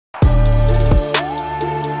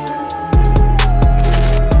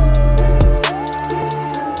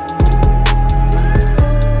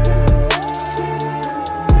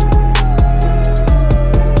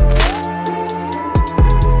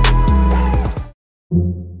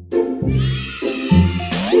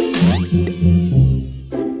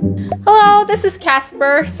this is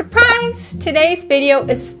Casper. Surprise! Today's video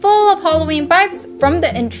is full of Halloween vibes from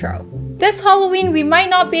the intro. This Halloween, we might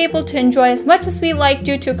not be able to enjoy as much as we like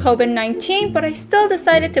due to COVID-19, but I still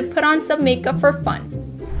decided to put on some makeup for fun.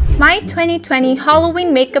 My 2020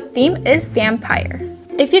 Halloween makeup theme is vampire.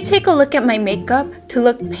 If you take a look at my makeup, to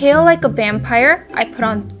look pale like a vampire, I put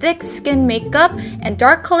on thick skin makeup and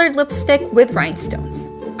dark colored lipstick with rhinestones.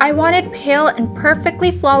 I wanted pale and perfectly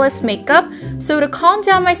flawless makeup, so to calm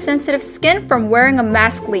down my sensitive skin from wearing a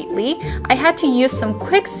mask lately, I had to use some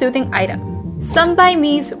quick soothing item. Some by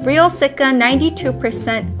Me's Real Cica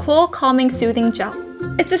 92% Cool Calming Soothing Gel.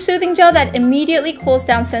 It's a soothing gel that immediately cools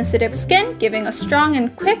down sensitive skin, giving a strong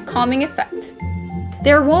and quick calming effect.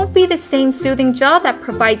 There won't be the same soothing gel that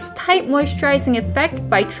provides tight moisturizing effect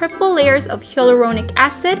by triple layers of hyaluronic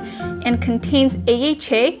acid and contains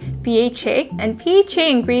AHA-BHA and PHA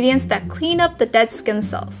ingredients that clean up the dead skin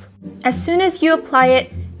cells. As soon as you apply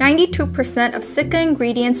it, 92% of Cica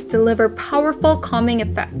ingredients deliver powerful calming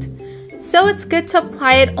effect. So it's good to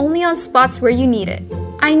apply it only on spots where you need it.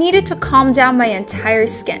 I needed to calm down my entire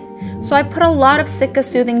skin, so I put a lot of Cica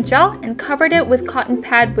soothing gel and covered it with cotton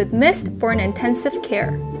pad with mist for an intensive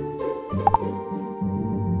care.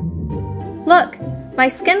 Look, my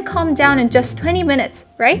skin calmed down in just 20 minutes,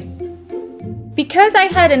 right? Because I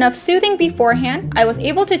had enough soothing beforehand, I was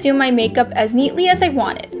able to do my makeup as neatly as I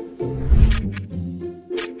wanted.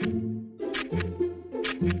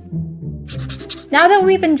 Now that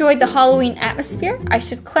we've enjoyed the Halloween atmosphere, I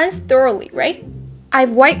should cleanse thoroughly, right?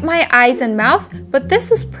 I've wiped my eyes and mouth, but this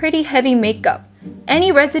was pretty heavy makeup.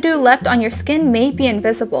 Any residue left on your skin may be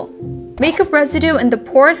invisible. Makeup residue in the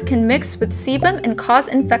pores can mix with sebum and cause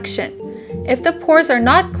infection. If the pores are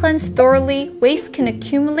not cleansed thoroughly, waste can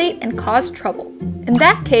accumulate and cause trouble. In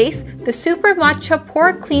that case, the Super Matcha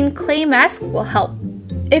Pore Clean Clay Mask will help.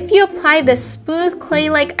 If you apply this smooth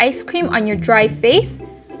clay-like ice cream on your dry face,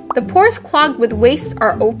 the pores clogged with waste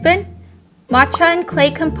are open, matcha and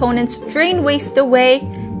clay components drain waste away,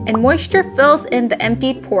 and moisture fills in the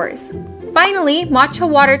emptied pores. Finally, matcha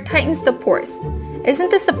water tightens the pores. Isn't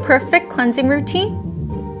this a perfect cleansing routine?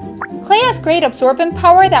 Clay has great absorbent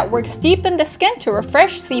power that works deep in the skin to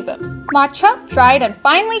refresh sebum. Matcha, dried and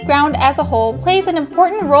finely ground as a whole, plays an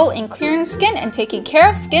important role in clearing skin and taking care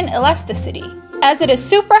of skin elasticity. As it is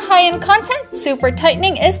super high in content, super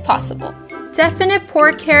tightening is possible. Definite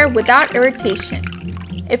pore care without irritation.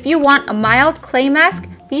 If you want a mild clay mask,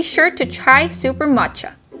 be sure to try Super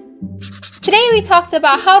Matcha. Today we talked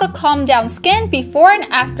about how to calm down skin before and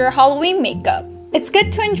after Halloween makeup. It's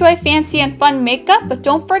good to enjoy fancy and fun makeup, but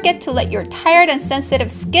don't forget to let your tired and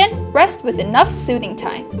sensitive skin rest with enough soothing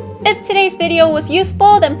time. If today's video was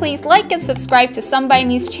useful, then please like and subscribe to Some by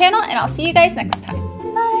Me's channel, and I'll see you guys next time.